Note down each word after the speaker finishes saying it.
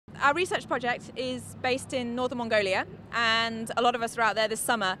Our research project is based in northern Mongolia, and a lot of us are out there this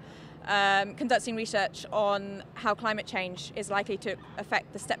summer conducting research on how climate change is likely to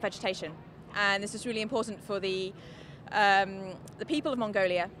affect the steppe vegetation. And this is really important for the people of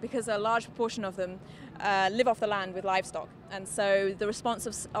Mongolia, because a large proportion of them live off the land with livestock. And so the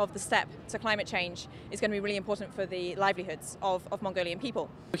response of the steppe to climate change is going to be really important for the livelihoods of Mongolian people.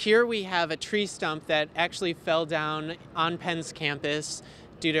 Here we have a tree stump that actually fell down on Penn's campus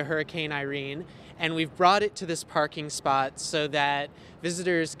due to Hurricane Irene. And we've brought it to this parking spot so that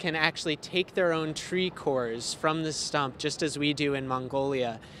visitors can actually take their own tree cores from the stump, just as we do in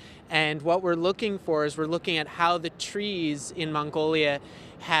Mongolia. And what we're looking for is we're looking at how the trees in Mongolia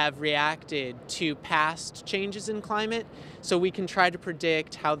have reacted to past changes in climate, so we can try to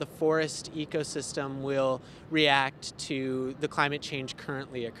predict how the forest ecosystem will react to the climate change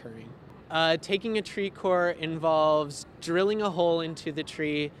currently occurring. Taking a tree core involves drilling a hole into the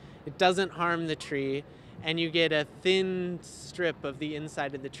tree. It doesn't harm the tree, and you get a thin strip of the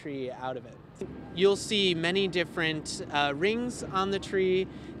inside of the tree out of it. You'll see many different rings on the tree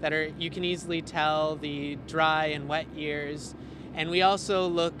that you can easily tell the dry and wet years. And we also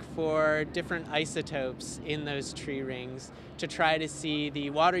look for different isotopes in those tree rings to try to see the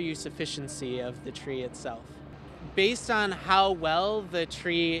water use efficiency of the tree itself. Based on how well the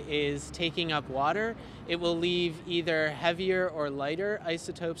tree is taking up water, it will leave either heavier or lighter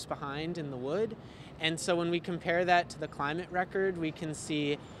isotopes behind in the wood. And so when we compare that to the climate record, we can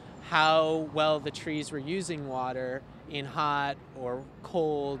see how well the trees were using water in hot or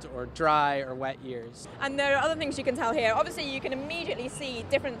cold or dry or wet years. And there are other things you can tell here. Obviously you can immediately see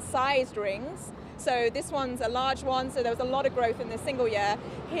different sized rings. So this one's a large one, so there was a lot of growth in this single year.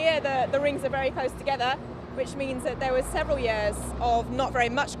 Here the rings are very close together, which means that there was several years of not very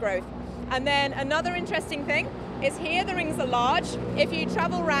much growth. And then another interesting thing is here the rings are large. If you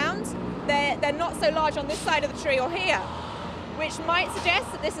travel around, they're not so large on this side of the tree or here, which might suggest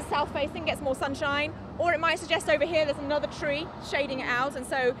that this is south-facing, gets more sunshine, or it might suggest over here there's another tree shading it out, and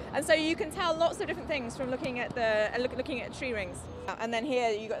so you can tell lots of different things from looking at looking at tree rings. And then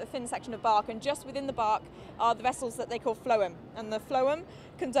here you've got the thin section of bark, and just within the bark are the vessels that they call phloem, and the phloem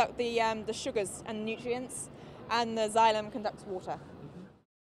conduct the sugars and nutrients, and the xylem conducts water.